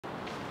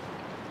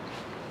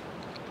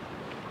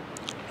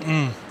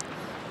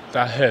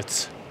That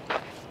hits.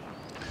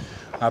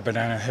 That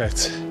banana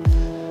hits.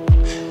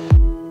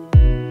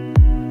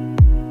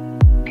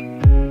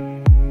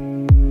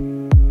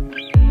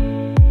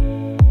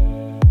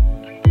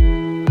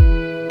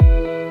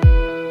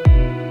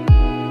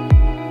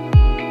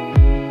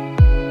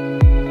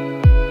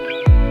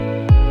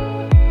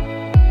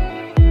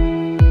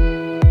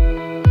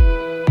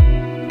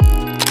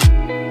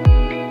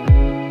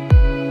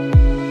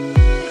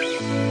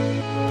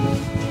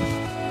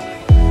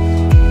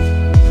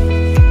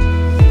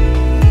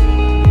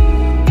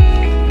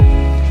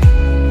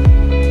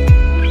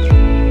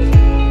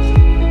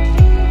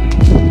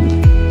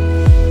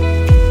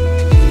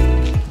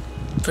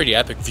 Pretty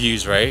epic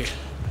views, right?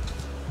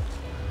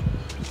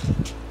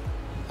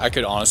 I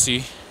could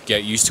honestly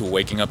get used to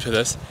waking up to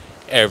this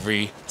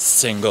every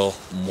single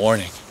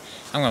morning.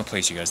 I'm gonna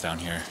place you guys down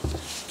here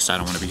because I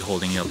don't want to be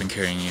holding you up and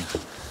carrying you.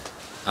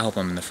 I hope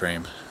I'm in the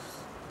frame.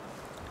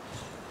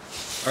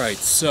 Alright,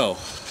 so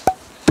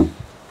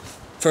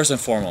first and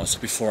foremost,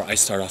 before I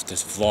start off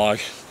this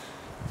vlog,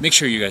 make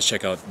sure you guys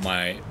check out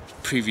my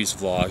previous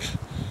vlog,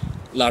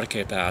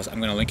 LiQWYD Pass. I'm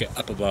gonna link it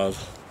up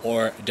above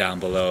or down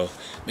below.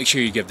 Make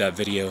sure you give that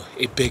video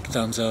a big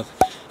thumbs up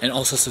and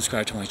also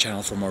subscribe to my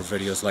channel for more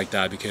videos like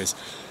that, because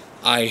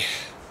that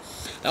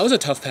was a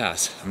tough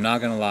pass. I'm not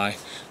gonna lie,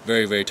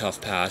 very, very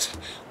tough pass,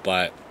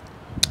 but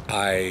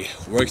I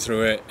worked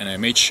through it and I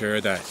made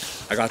sure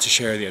that I got to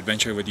share the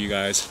adventure with you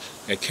guys,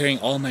 like carrying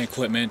all my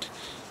equipment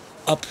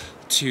up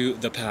to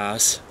the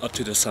pass, up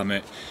to the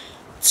summit,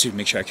 to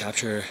make sure I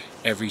capture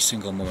every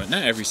single moment,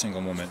 not every single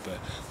moment, but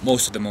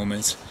most of the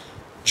moments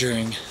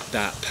during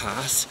that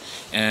pass.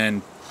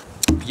 And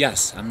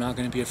yes, I'm not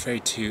going to be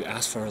afraid to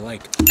ask for a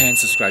like and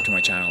subscribe to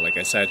my channel. Like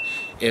I said,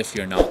 if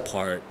you're not a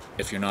part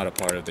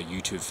of the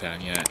YouTube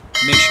fam yet,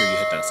 make sure you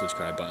hit that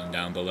subscribe button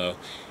down below.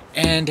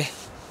 And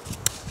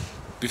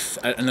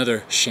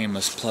another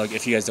shameless plug,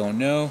 if you guys don't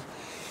know,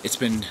 it's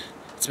been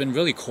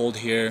really cold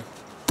here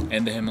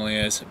in the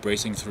Himalayas,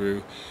 bracing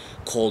through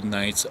cold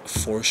nights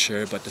for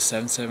sure, but the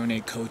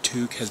 778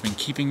 Kotuk has been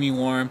keeping me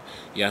warm.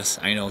 Yes,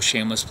 I know,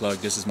 shameless plug,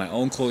 this is my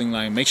own clothing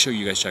line. Make sure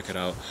you guys check it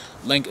out.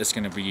 Link is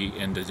going to be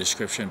in the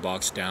description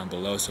box down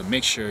below, so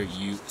make sure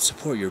you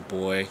support your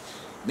boy.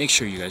 Make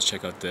sure you guys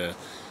check out the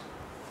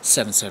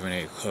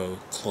 778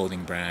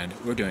 clothing brand.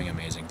 We're doing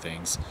amazing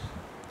things.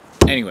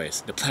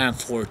 Anyways, the plan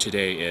for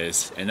today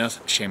is enough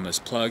shameless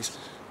plugs.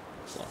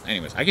 Well,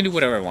 anyways, I can do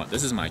whatever I want.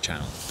 This is my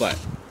channel, but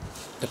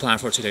the plan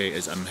for today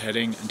is I'm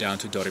heading down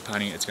to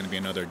Doripani. It's going to be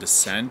another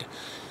descent.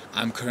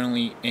 I'm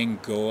currently in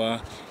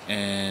Goa,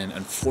 and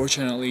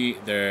unfortunately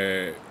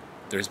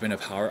there's been a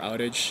power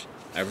outage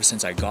ever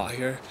since I got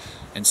here,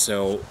 and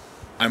so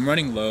I'm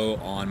running low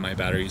on my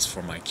batteries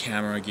for my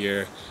camera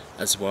gear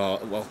as well,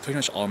 pretty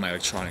much all my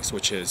electronics,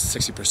 which is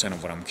 60%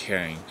 of what I'm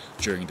carrying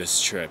during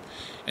this trip.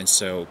 And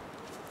so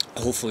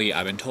hopefully,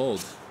 I've been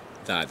told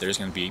that there's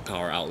going to be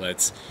power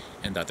outlets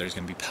and that there's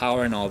going to be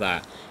power and all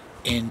that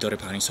in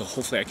Doripani, so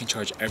hopefully I can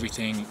charge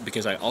everything,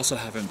 because I also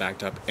haven't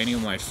backed up any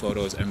of my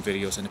photos and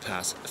videos in the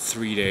past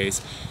 3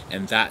 days,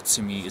 and that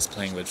to me is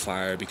playing with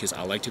fire, because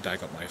I like to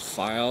back up my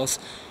files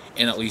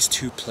in at least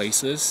 2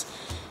 places,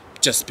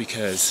 just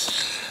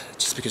because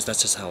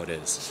that's just how it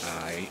is.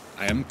 I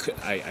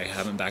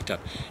haven't backed up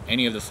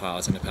any of the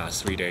files in the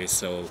past 3 days,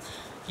 so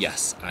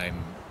yes,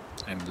 I'm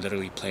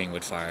literally playing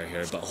with fire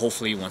here. But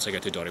hopefully once I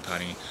get to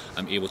Doripani,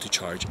 I'm able to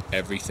charge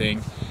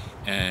everything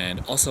and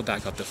also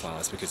back up the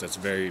files, because that's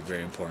very,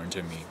 very important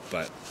to me.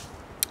 But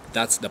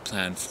that's the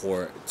plan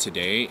for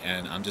today,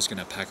 and I'm just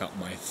gonna pack up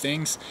my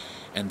things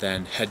and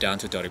then head down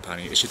to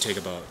Doripani. It should take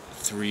about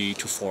 3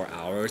 to 4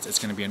 hours. It's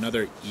gonna be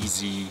another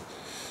easy,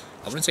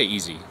 I wouldn't say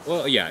easy,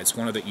 well yeah, it's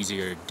one of the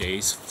easier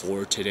days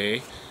for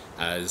today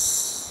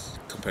as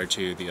compared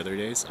to the other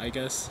days, I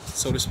guess,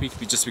 so to speak,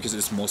 just because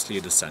it's mostly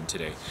a descent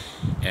today.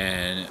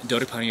 And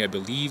Doripani, I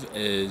believe,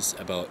 is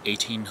about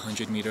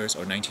 1800 meters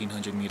or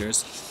 1900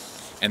 meters,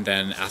 and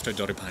then after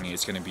Doripani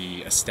it's going to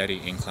be a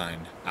steady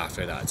incline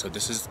after that. So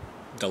this is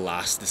the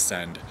last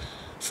descent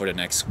for the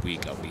next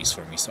week, at least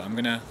for me, so I'm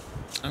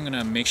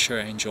gonna make sure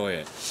I enjoy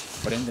it.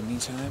 But in the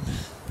meantime,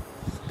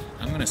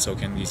 I'm gonna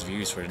soak in these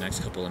views for the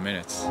next couple of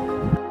minutes.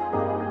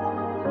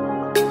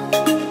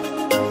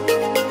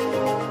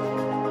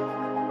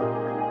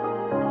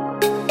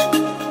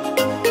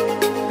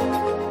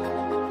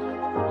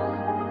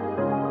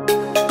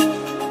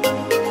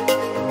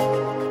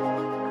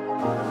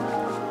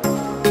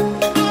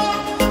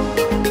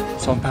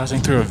 So I'm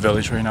passing through a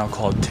village right now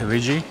called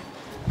Tiliji.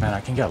 Man,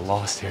 I can get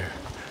lost here.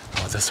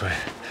 Oh, this way.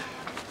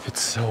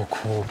 It's so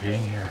cool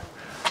being here.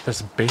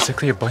 There's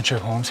basically a bunch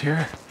of homes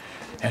here,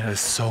 and it is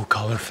so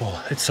colorful.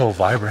 It's so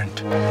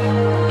vibrant.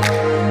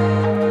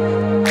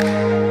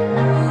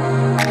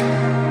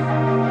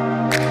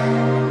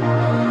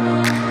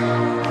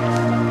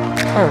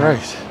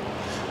 Alright,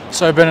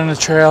 so I've been on the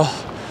trail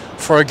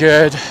for a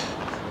good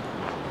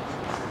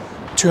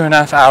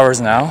 2.5 hours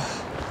now,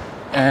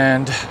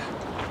 and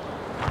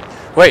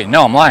wait,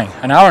 no, I'm lying,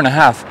 an hour and a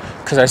half,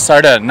 because I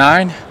started at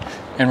 9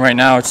 and right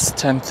now it's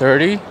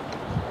 10:30,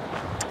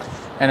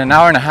 and an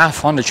hour and a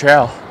half on the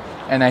trail.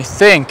 And I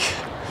think,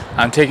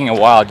 I'm taking a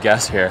wild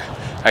guess here,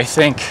 I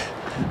think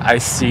I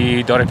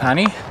see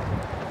Dorepani,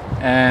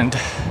 and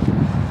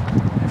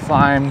if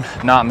I'm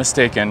not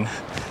mistaken,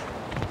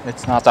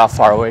 it's not that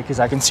far away because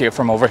I can see it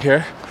from over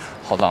here.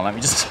 Hold on, let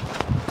me just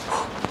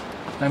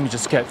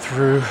get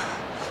through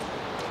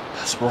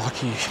this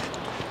rocky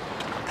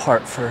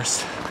part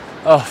first.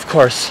 Oh, of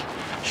course,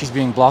 she's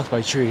being blocked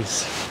by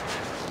trees.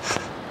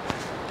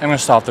 I'm gonna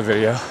stop the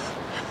video.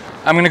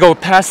 I'm gonna go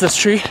past this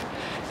tree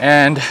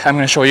and I'm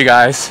gonna show you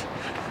guys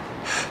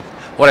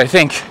what I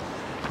think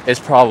is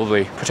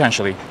probably,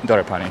 potentially,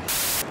 Dorepani.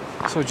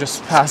 So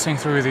just passing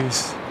through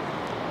these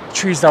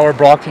trees that were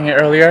blocking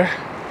it earlier,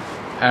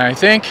 and I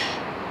think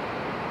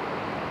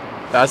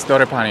that's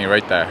Dorepani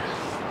right there.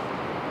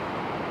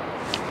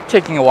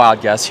 Taking a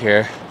wild guess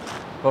here,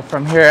 but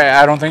from here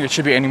I don't think it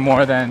should be any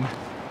more than,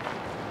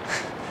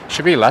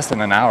 should be less than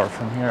an hour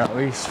from here, at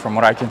least from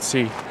what I can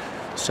see.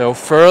 So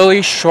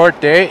fairly short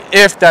day,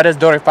 if that is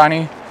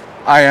Dorepani.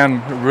 I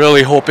am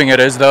really hoping it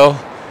is though,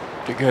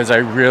 because I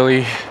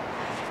really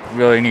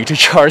need to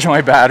charge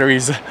my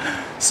batteries.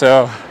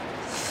 So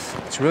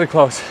it's really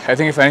close. I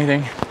think if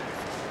anything,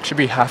 it should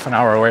be half an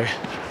hour away,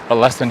 or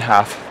less than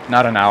half,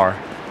 not an hour,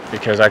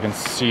 because I can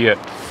see it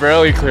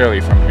fairly clearly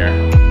from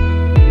here.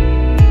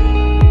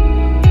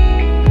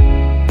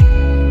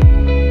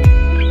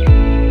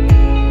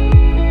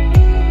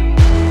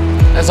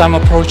 As I'm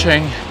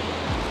approaching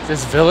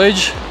this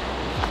village,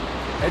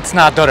 it's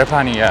not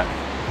Dorepani yet.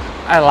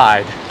 I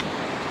lied.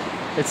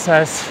 It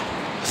says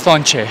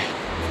Thonche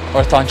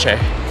or Thonche.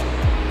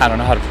 I don't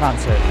know how to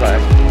pronounce it, but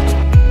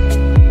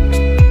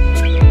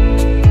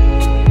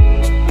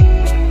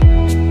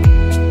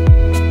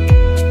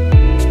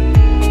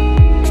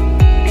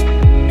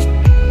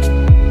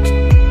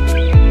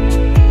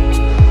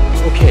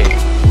okay,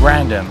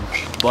 random,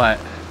 but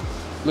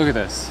look at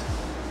this.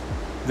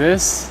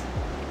 This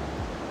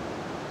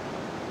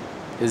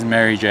is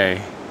Mary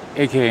J,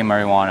 aka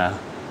marijuana.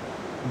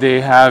 They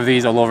have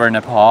these all over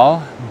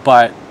Nepal,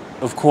 but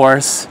of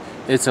course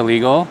it's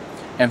illegal.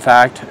 In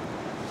fact,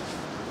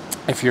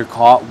 if you're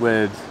caught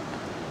with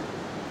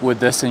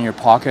this in your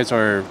pockets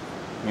or,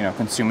 you know,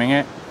 consuming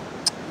it,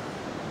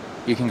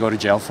 you can go to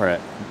jail for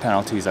it. The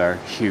penalties are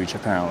huge,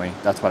 apparently.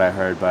 That's what I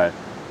heard, but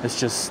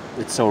it's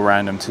so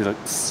random to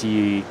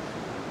see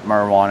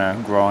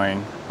marijuana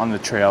growing on the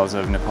trails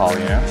of Nepal,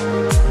 you know?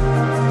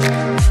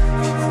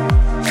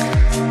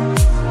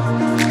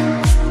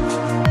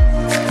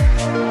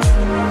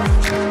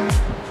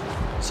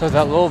 So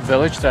that little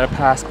village that I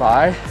passed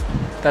by,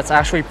 that's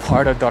actually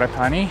part of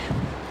Dorepani,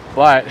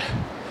 but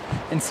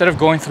instead of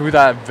going through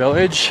that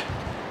village,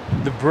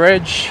 the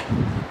bridge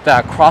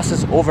that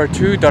crosses over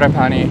to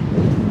Dorepani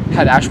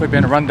had actually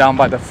been run down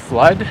by the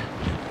flood,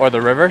 or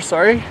the river,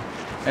 sorry.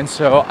 And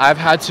so I've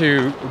had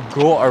to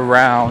go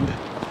around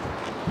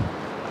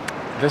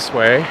this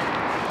way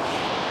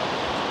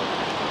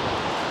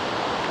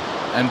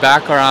and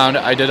back around.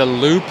 I did a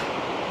loop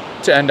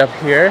to end up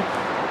here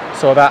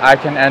so that I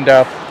can end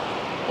up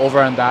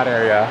over in that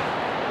area,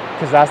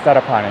 because that's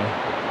Dorepani.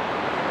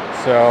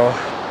 So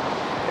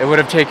it would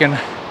have taken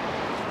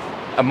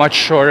a much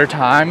shorter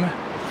time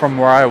from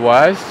where I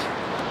was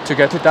to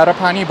get to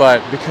Dorepani,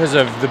 but because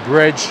of the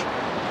bridge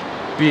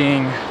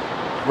being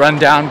run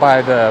down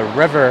by the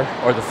river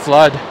or the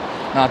flood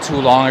not too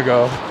long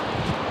ago,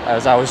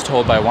 as I was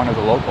told by one of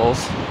the locals,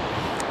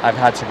 I've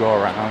had to go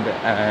around,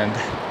 and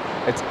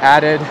it's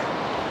added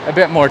a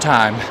bit more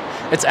time.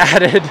 It's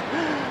added,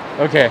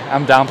 okay,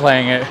 I'm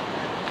downplaying it.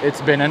 It's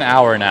been an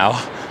hour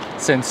now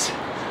since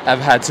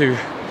I've had to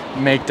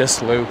make this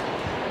loop,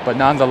 but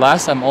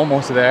nonetheless, I'm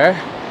almost there.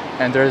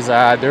 And there's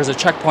a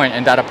checkpoint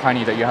in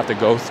Dorepani that you have to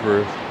go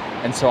through,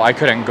 and so I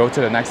couldn't go to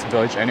the next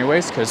village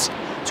anyways, because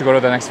to go to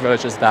the next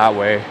village is that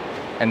way.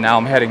 And now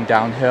I'm heading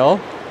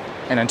downhill,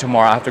 and then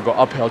tomorrow I have to go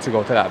uphill to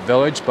go to that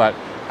village, but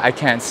I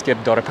can't skip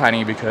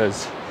Dorepani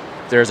because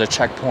there's a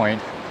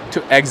checkpoint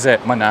to exit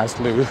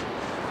Manaslu,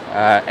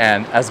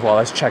 and as well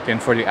as check in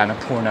for the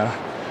Annapurna,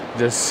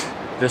 this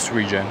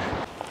region.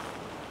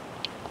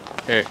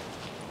 Okay.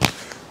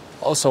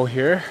 Also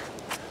here,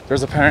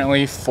 there's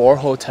apparently 4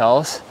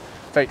 hotels,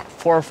 in fact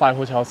 4 or 5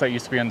 hotels that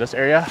used to be in this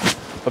area,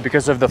 but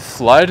because of the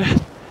flood,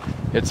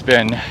 it's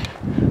been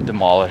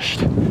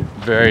demolished.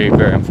 Very,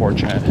 very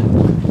unfortunate.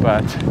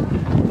 But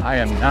I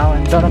am now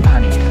in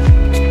Dorepani.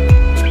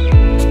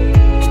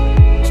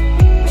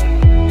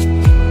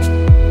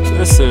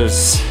 This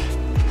is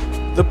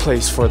the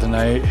place for the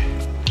night.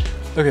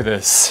 Look at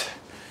this.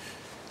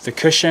 The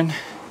cushion.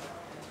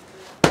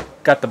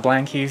 Got the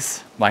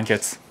blankets.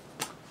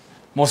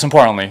 Most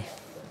importantly,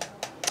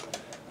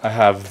 I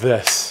have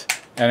this,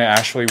 and it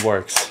actually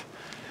works.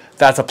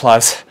 That's a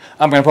plus.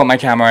 I'm gonna put my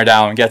camera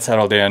down, get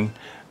settled in,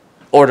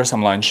 order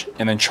some lunch,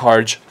 and then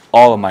charge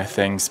all of my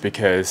things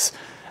because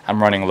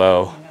I'm running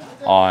low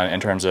in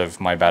terms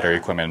of my battery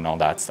equipment and all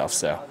that stuff.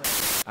 So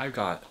I've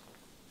got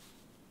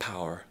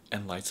power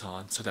and lights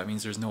on, so that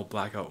means there's no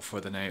blackout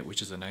for the night,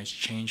 which is a nice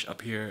change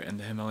up here in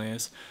the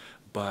Himalayas.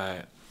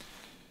 But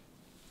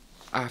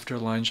After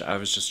lunch, I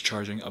was just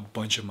charging a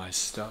bunch of my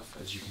stuff,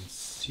 as you can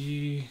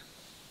see.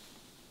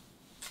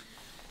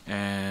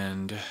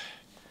 And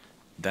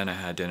then I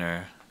had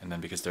dinner, and then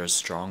because there's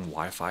strong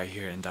Wi-Fi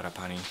here in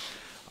Darapani,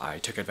 I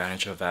took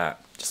advantage of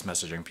that, just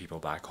messaging people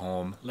back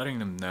home, letting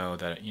them know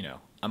that, you know,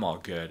 I'm all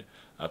good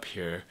up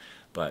here.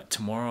 But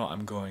tomorrow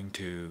I'm going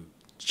to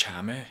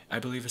Chame, I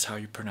believe is how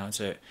you pronounce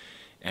it,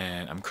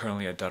 and I'm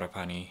currently at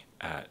Darapani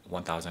at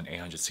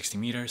 1,860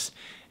 meters,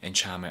 and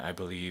Chame, I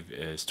believe,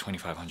 is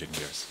 2,500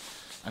 meters.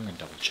 I'm gonna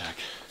double check.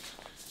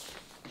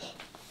 I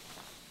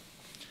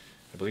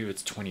believe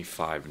it's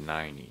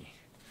 2,590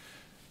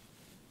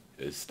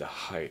 is the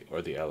height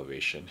or the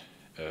elevation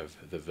of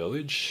the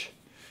village.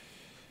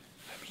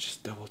 Let me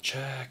just double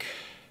check.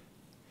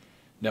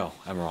 No,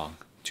 I'm wrong.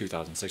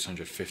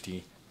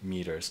 2,650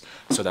 meters.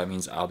 So that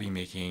means I'll be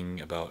making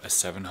about a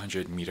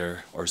 700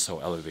 meter or so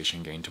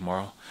elevation gain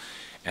tomorrow,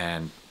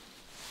 and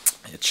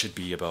it should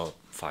be about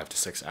 5 to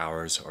 6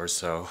 hours or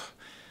so.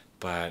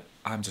 But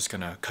I'm just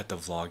gonna cut the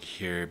vlog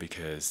here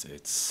because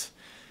it's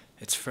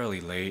fairly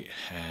late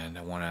and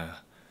I want to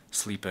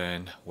sleep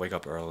in, wake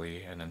up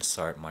early, and then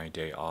start my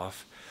day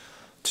off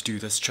to do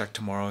this trek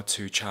tomorrow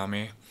to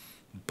Chame.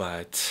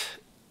 But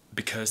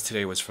because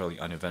today was fairly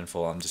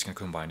uneventful, I'm just gonna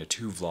combine the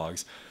two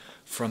vlogs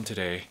from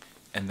today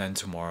and then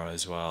tomorrow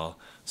as well,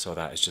 so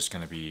that it's just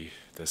gonna be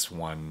this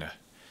one,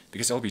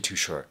 because it'll be too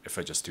short if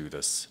I just do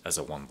this as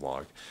a one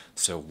vlog.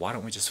 So why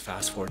don't we just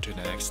fast forward to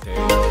the next day.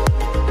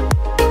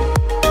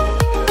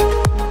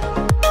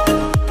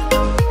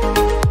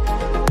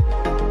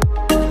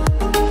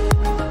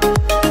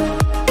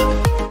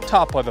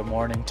 Top of the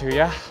morning to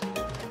ya.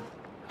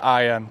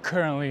 I am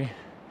currently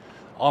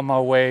on my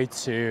way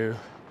to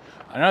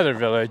another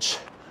village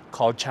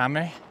called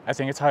Chame. I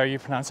think it's how you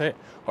pronounce it,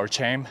 or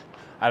Chame.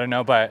 I don't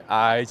know, but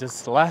I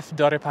just left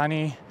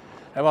Darapani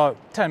about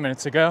 10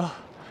 minutes ago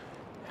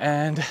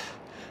and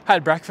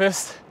had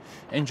breakfast,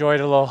 enjoyed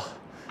a little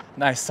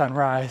nice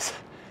sunrise,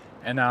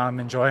 and now I'm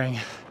enjoying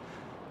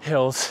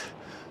hills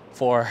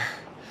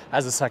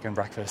as a second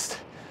breakfast.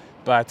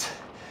 But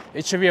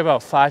it should be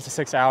about 5 to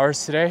 6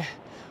 hours today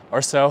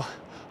or so,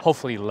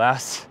 hopefully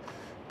less.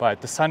 But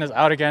the sun is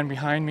out again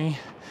behind me.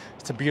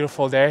 It's a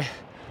beautiful day,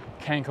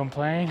 can't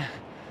complain.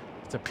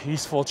 It's a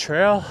peaceful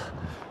trail,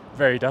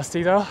 very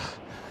dusty though.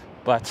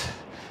 But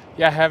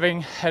yeah,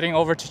 heading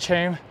over to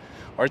Chame,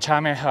 or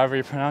Chame, however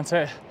you pronounce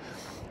it.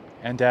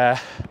 And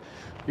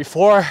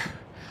before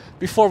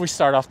we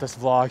start off this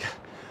vlog,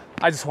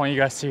 I just want you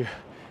guys to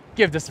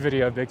give this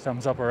video a big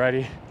thumbs up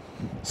already.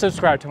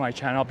 Subscribe to my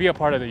channel, be a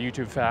part of the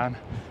YouTube fam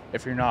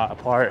if you're not a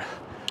part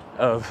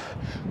of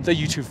the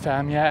YouTube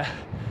fam yet.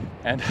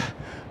 And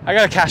I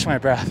gotta catch my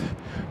breath.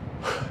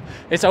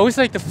 It's always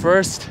like the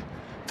first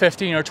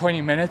 15 or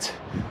 20 minutes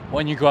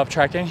when you go up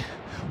trekking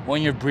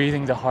when you're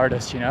breathing the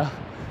hardest, you know?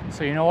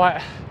 So you know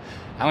what?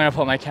 I'm gonna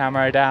put my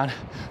camera down.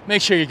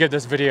 Make sure you give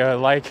this video a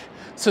like,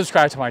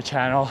 subscribe to my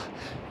channel,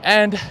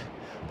 and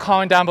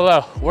comment down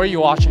below where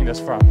you're watching this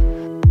from.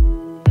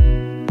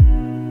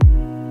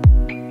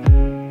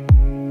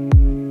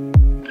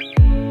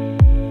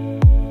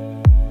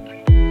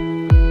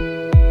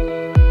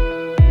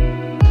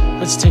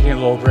 Let's take a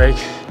little break.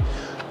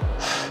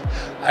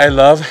 I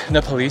love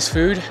Nepalese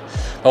food,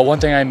 but one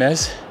thing I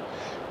miss,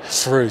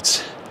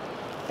 fruits.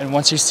 And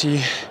once you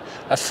see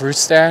a fruit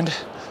stand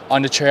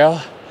on the trail,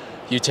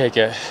 you take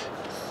it.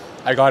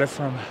 I got it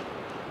from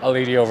a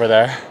lady over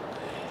there,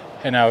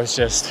 and I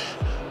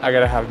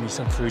gotta have me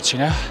some fruits, you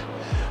know?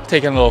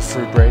 Taking a little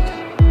fruit break.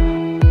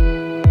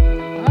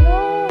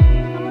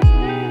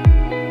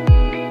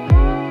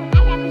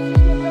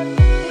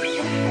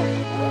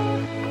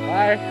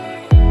 Bye.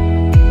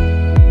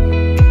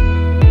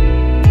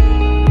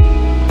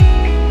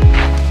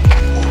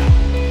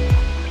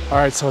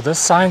 Alright, so this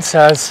sign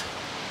says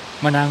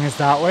Manang is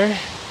that way.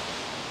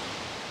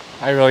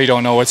 I really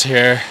don't know what's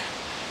here,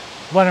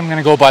 but I'm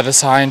gonna go by the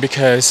sign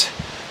because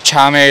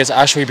Chame is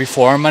actually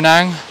before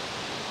Manang.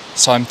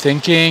 So I'm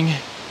thinking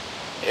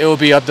it will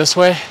be up this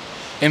way.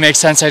 It makes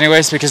sense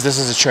anyways because this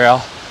is a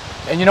trail.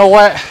 And you know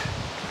what?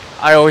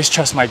 I always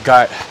trust my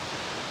gut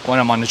when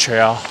I'm on the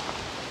trail.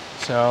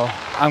 So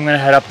I'm gonna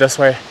head up this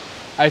way.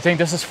 I think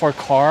this is for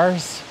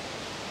cars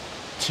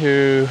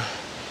to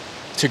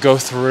go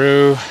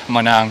through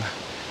Manang,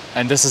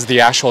 and this is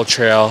the actual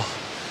trail.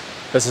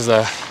 This is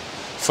a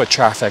foot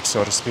traffic,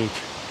 so to speak.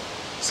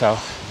 So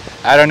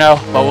I don't know,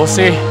 but we'll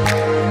see.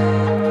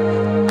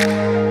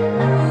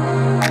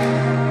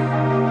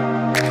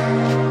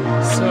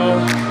 So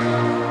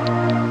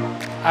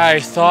I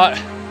thought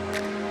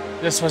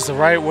this was the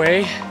right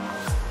way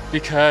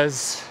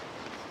because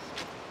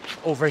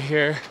over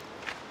here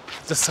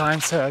the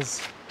sign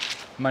says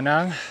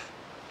Manang,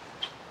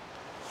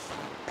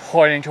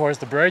 pointing towards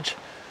the bridge.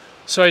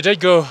 So I did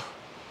go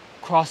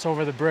cross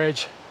over the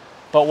bridge,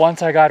 but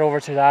once I got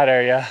over to that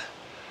area,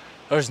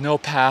 there was no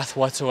path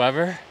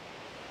whatsoever,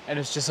 and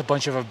it's just a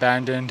bunch of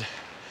abandoned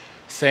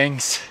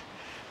things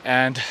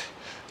and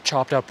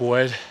chopped up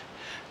wood,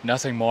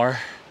 nothing more.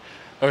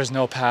 There was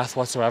no path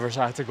whatsoever,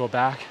 so I had to go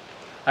back.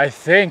 I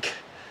think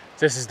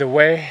this is the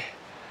way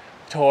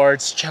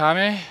towards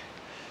Chame.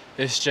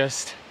 It's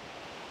just,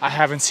 I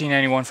haven't seen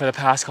anyone for the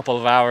past couple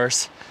of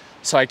hours,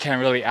 so I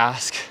can't really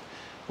ask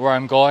where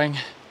I'm going.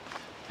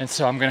 And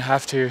so I'm gonna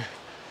have to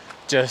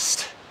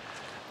just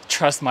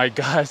trust my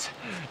gut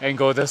and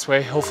go this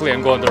way. Hopefully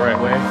I'm going the right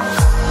way.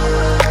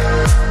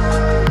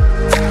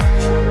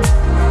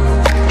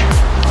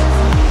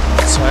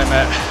 So I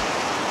met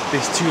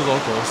these two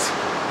locals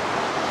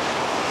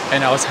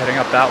and I was heading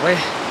up that way.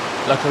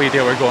 Luckily they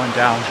were going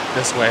down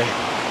this way,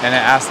 and I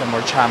asked them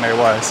where Chame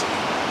was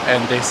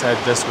and they said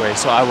this way.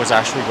 So I was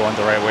actually going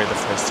the right way the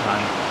first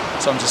time.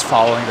 So I'm just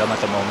following them at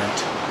the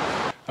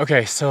moment.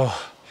 Okay, so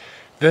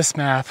this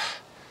map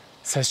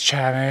says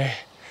Chame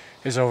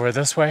is over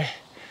this way,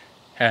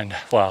 and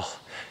well,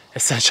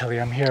 essentially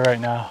I'm here right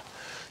now.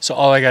 So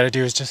all I gotta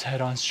do is just head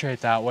on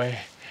straight that way,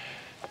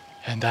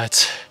 and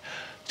that's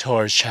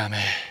towards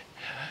Chame.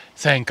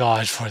 Thank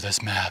God for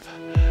this map.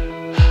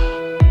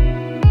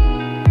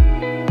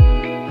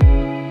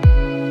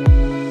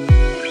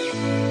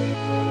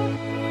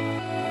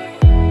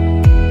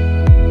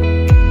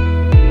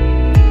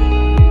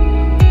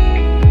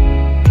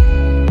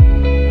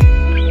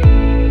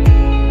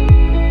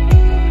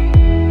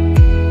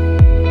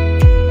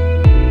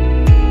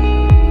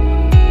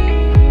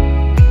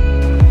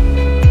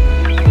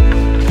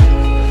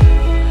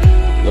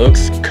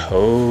 Looks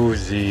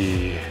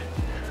cozy.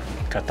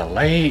 Got the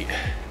light.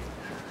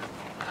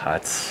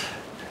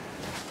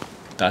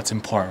 That's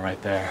important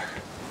right there.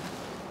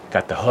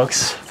 Got the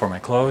hooks for my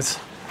clothes.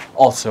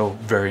 Also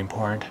very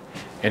important.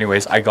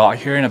 Anyways, I got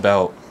here in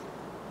about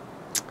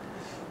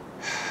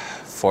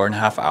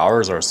 4.5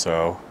 hours or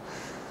so.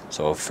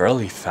 So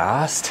fairly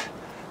fast,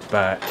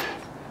 but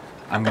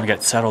I'm gonna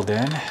get settled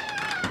in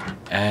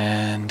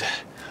and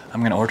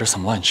I'm gonna order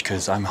some lunch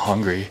because I'm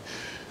hungry.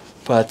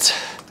 But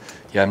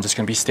yeah, I'm just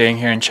gonna be staying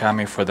here in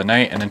Chame for the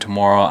night, and then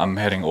tomorrow I'm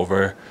heading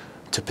over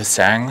to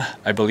Pisang,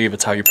 I believe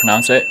it's how you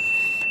pronounce it,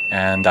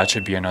 and that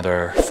should be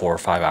another 4 or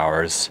 5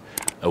 hours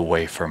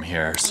away from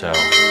here. So